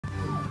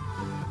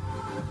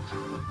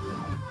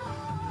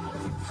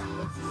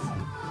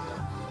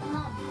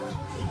Mom,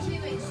 it's a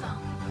cheering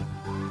song.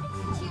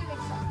 It's a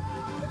cheering song.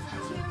 It's a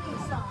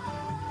cheering song.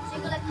 So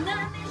you go like,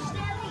 Namish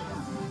Deli.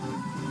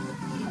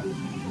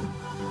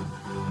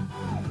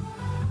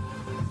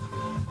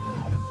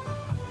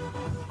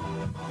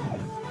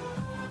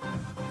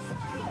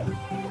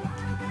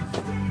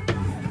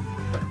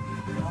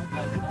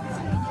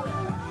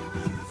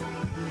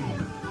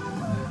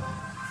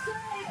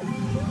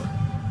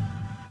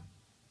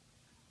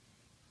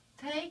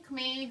 Take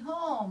Me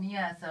Home.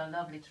 Yes, a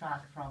lovely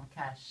track from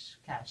Cash.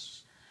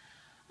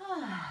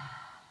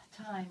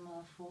 Time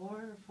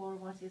for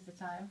what is the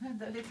time?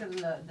 The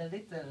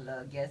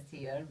little guest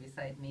here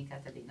beside me,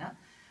 Catalina,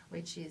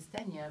 which is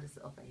 10 years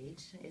of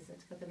age. Is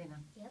it, Catalina?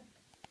 Yep.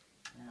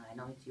 I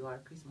know it. You are a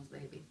Christmas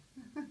baby.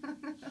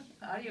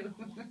 Are you?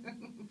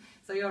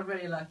 So you're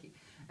very lucky.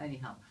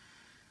 Anyhow.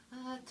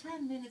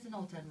 10 minutes,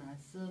 no 10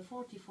 minutes,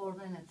 44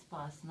 minutes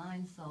past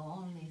 9, so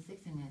only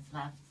 60 minutes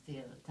left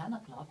till 10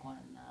 o'clock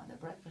when the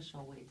breakfast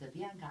show with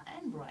Bianca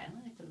and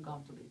Brian, it will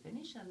going to be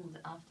finished, and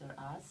after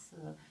us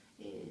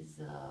is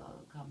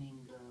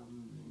coming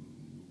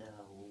the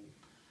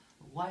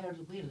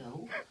Wired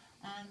Willow,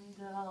 and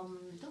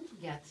don't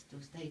forget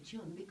to stay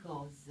tuned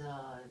because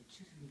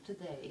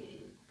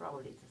today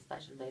probably it's a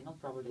special day, not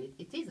probably,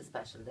 it is a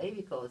special day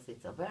because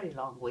it's a very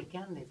long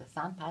weekend, it's a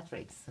St.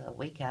 Patrick's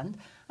weekend,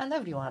 and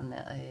everyone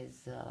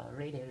is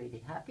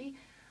really happy,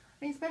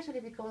 especially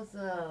because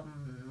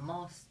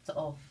most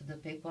of the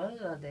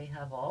people they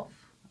have off.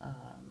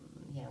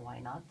 Yeah, why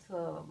not?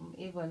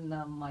 Even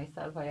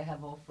myself, I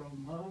have off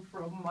from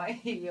my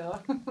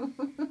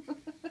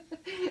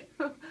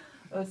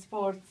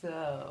sports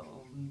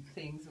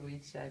things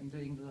which I'm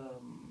doing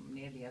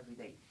nearly every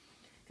day.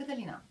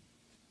 Catalina,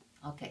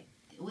 okay,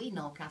 we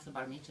know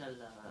Castlebar Mitchell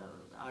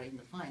are in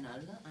the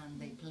final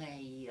and they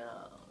play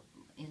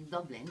in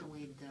Dublin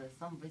with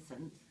St.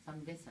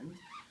 Vincent,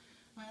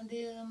 and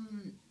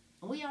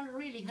we are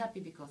really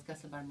happy because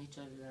Castlebar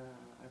Mitchell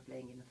are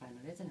playing in the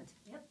final, isn't it?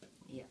 Yep.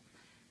 Yeah.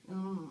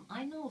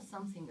 I know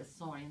something, a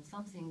story and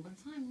something, but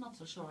I'm not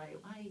so sure.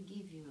 I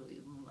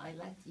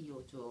let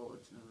you to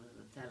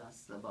tell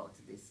us about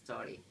this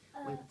story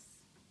with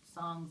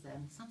songs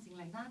and something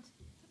like that.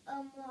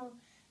 Well,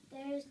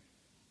 there's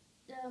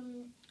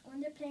when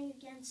they're playing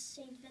against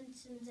St.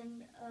 Vincent's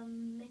and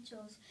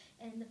Mitchell's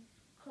in the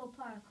Crow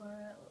Park,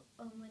 or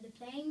when they're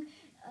playing,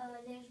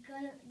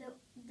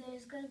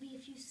 there's gonna be a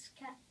few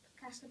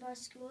Castlebar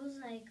schools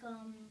like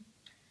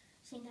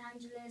St.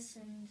 Angeles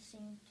and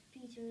St.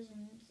 Peter's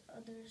and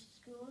other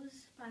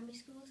schools, primary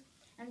schools,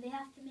 and they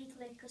have to make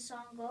like a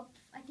song up.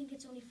 I think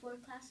it's only 4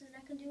 classes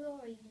that can do it,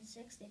 or even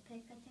 6 they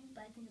pick, I think,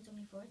 but I think it's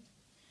only 4.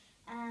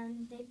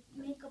 And they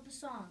make up a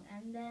song,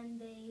 and then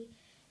they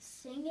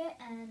sing it,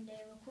 and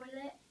they record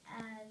it,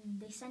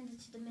 and they send it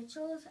to the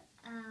Mitchells,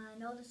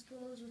 and all the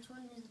schools, which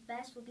one is the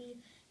best, will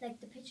be like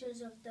the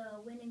pictures of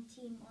the winning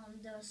team on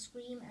the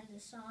screen and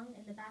the song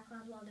in the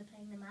background while they're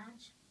playing the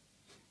match,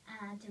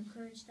 and to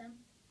encourage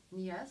them.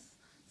 Yes.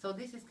 So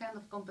this is kind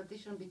of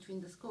competition between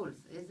the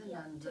schools, isn't it?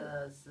 Yeah, And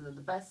so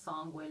the best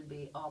song will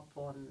be up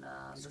on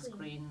the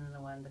screen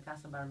when the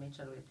Castlebar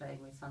Mitchell will be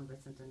playing with St.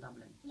 Vincent in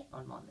Dublin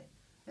on Monday.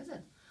 Is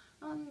it?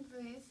 And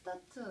is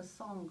that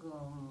song,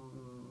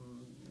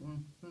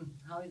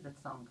 how is that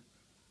song?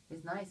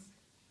 It's nice.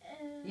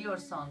 Your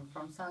song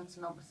from St.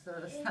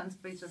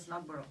 Peter's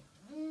Knockborough.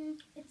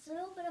 It's a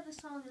little bit of a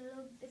song,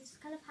 it's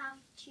kind of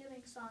half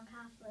cheering song,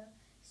 half a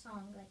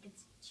song, like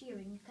it's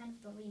cheering. You kind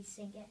of don't really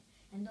sing it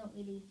and don't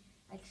really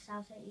like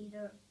shout it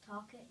either,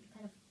 talk it. You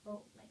kind of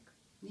vote like.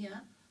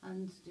 Yeah,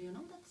 and do you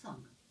know that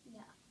song?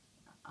 Yeah.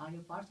 Are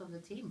you part of the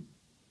team?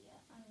 Yeah,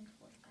 I'm in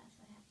 4th class,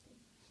 I have to.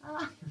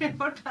 Ah, in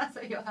 4th class,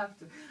 so you have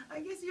to. I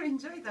guess you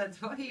enjoy that.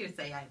 Why you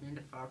say I'm in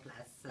the 4th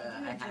class? I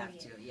have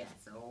to. Yeah.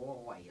 So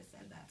why you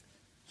said that?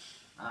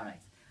 All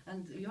right.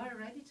 And you are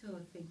ready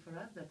to think for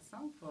us that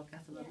song for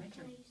Castlebar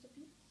Mitchell? Can I use the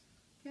beats?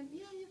 Yeah,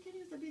 you can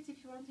use the beats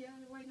if you want.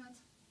 Yeah, why not?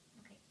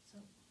 Okay, so.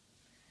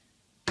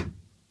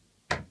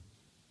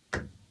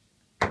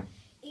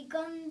 I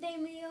gandai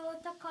mio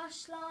ta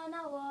kasla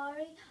na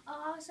wari,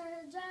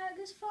 asar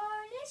jargus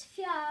farnis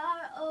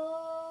fjár,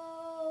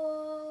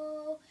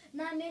 oh,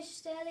 na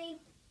misteli.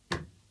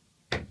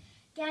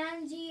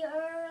 Gandhi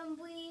an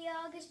bui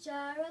agus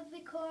jarag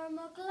vi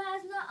cormac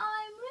las na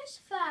Irish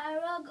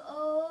farag,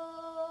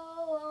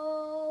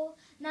 oh,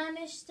 na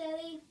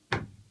misteli.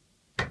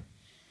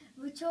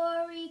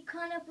 Butori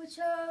kana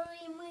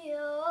butori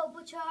mio,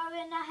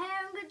 butori na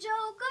heranga jo,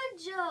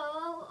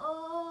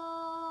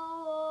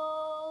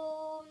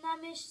 oh, na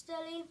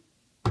misteli.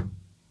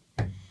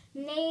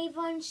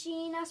 Nevon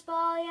Sheena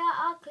Spalia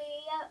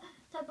Aklia,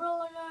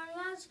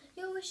 Tabronas,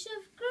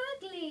 Yosef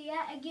Gruglia,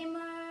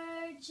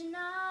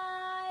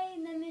 Egimergenai,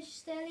 na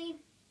misteli.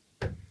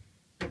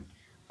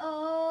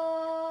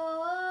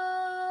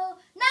 Oh,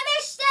 na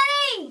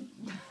misteli!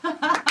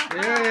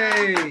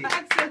 Yay!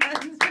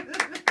 Excellent!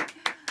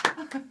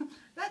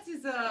 That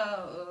is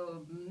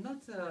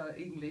not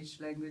English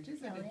language,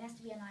 is No, it? it has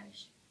to be in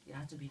Irish. It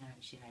has to be in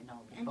Irish, yeah, I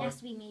know. And it has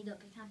to be made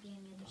up, it can't be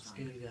any other song.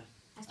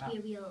 Has to be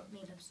a real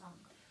made-up song.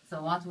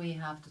 So what we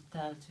have to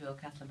tell to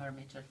Castlebar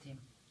Mitchell team?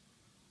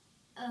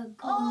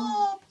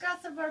 Go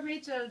Castlebar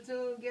Mitchell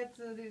to get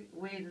to the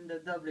win the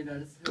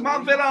Dubliners. Come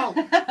on, Philo!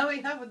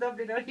 We have a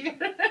Dubliner here.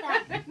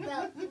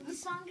 Well, the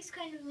song is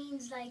kind of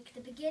means like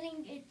the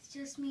beginning. It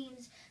just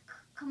means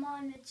come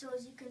on, it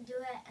shows you can do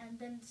it, and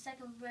then the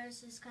second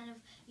verse is kind of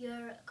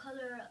your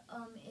color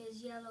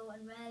is yellow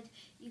and red.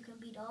 You can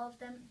beat all of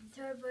them.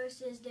 The third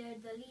verse is they're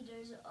the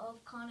leaders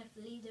of Connacht,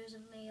 the leaders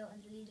of Mayo,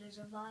 and the leaders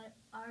of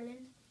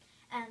Ireland.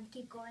 And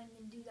keep going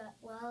and do that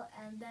well.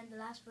 And then the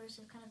last verse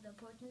is kind of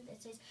important.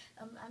 It says,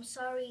 I'm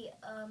sorry,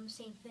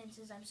 St.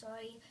 Vincent's, I'm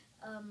sorry,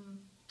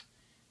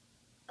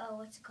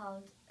 what's it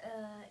called?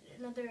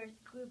 Another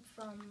group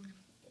from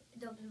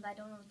Dublin, but I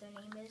don't know what their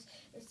name is.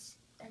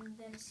 And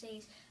then it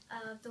says,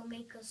 don't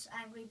make us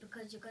angry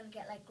because you're going to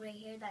get like grey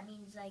hair. That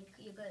means like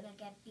you're going to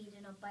get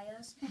beaten up by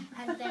us.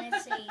 And then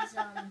it says,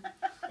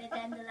 and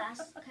then the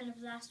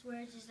last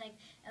words is like,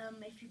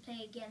 if you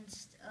play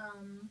against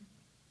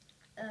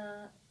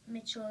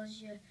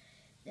Mitchell's,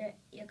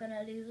 you're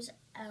gonna lose.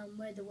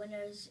 We're the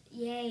winners.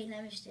 Yay!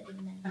 Never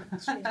studying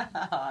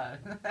that.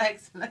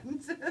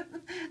 Excellent.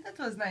 That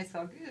was nice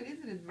song,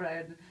 isn't it,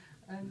 Brian?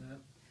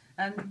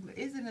 And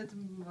isn't it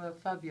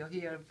Fabio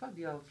here?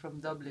 Fabio from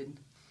Dublin.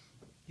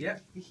 Yeah.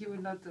 He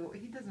will not.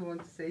 He doesn't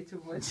want to say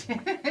too much.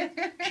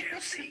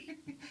 Juicy.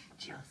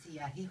 Juicy.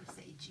 Yeah, he will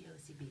say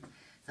juicy bit.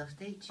 So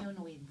stay tuned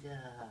with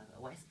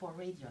Westport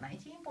Radio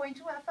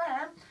 19.2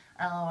 FM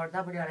or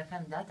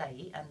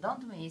WRFM.ie, and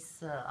don't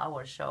miss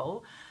our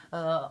show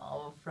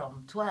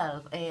from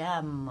 12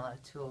 a.m.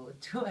 to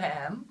 2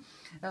 a.m.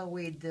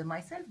 With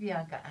myself,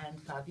 Bianca,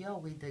 and Fabio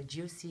with the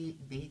Juicy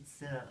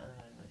Beats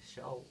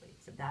show.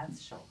 It's a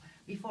dance show.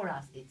 Before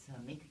us, it's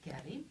Mick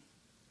Carey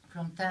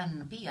from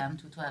 10 p.m.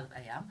 to 12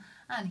 a.m.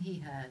 And he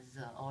has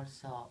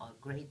also a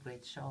great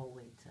show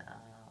with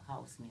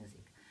house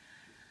music.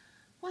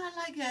 Well,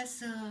 I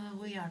guess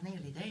we are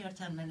nearly there,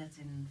 10 minutes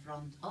in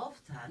front of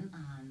 10,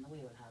 and we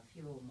will have a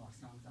few more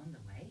songs on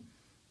the way.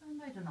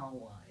 And I don't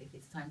know if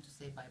it's time to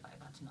say bye-bye,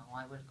 but no,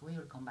 we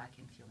will come back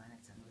in a few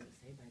minutes and we will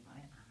say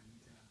bye-bye.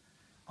 And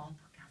up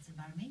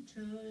Castlebar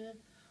Mitchell.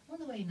 On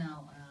the way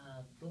now,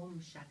 Boom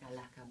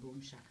Shakalaka,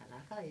 Boom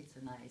Shakalaka. It's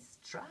a nice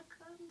track,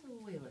 and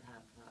we will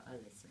have a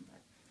listen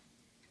then.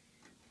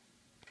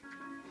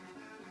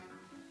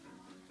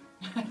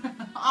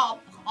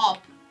 Up,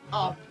 up.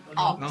 Up.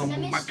 No,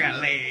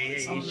 Makale,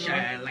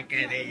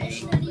 Shalakade.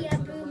 Study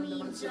at Brew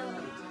means go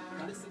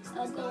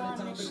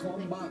on mission. I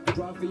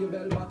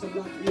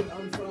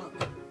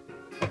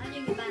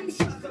knew the band.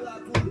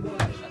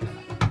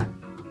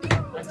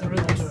 That's the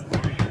rhythm to it.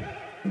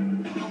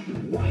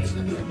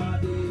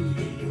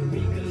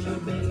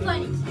 It's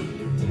funny.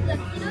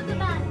 Look, you know the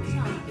band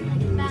song? Like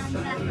the band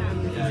background.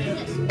 Yeah, yeah.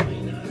 This.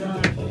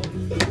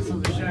 So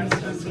the shares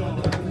as well.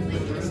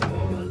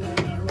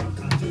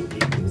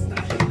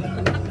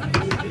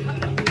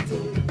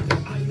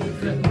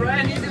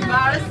 Brian is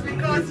embarrassed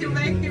because you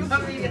make him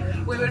happy.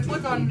 We will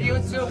put on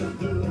YouTube.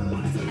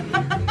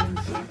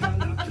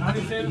 Are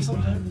you famous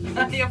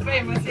sometimes? You're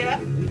famous, yeah?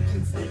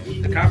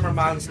 The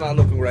cameraman's not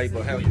looking right,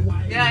 but how you?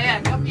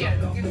 Yeah, come here.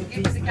 Give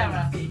me the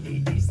camera.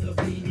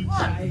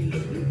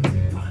 One.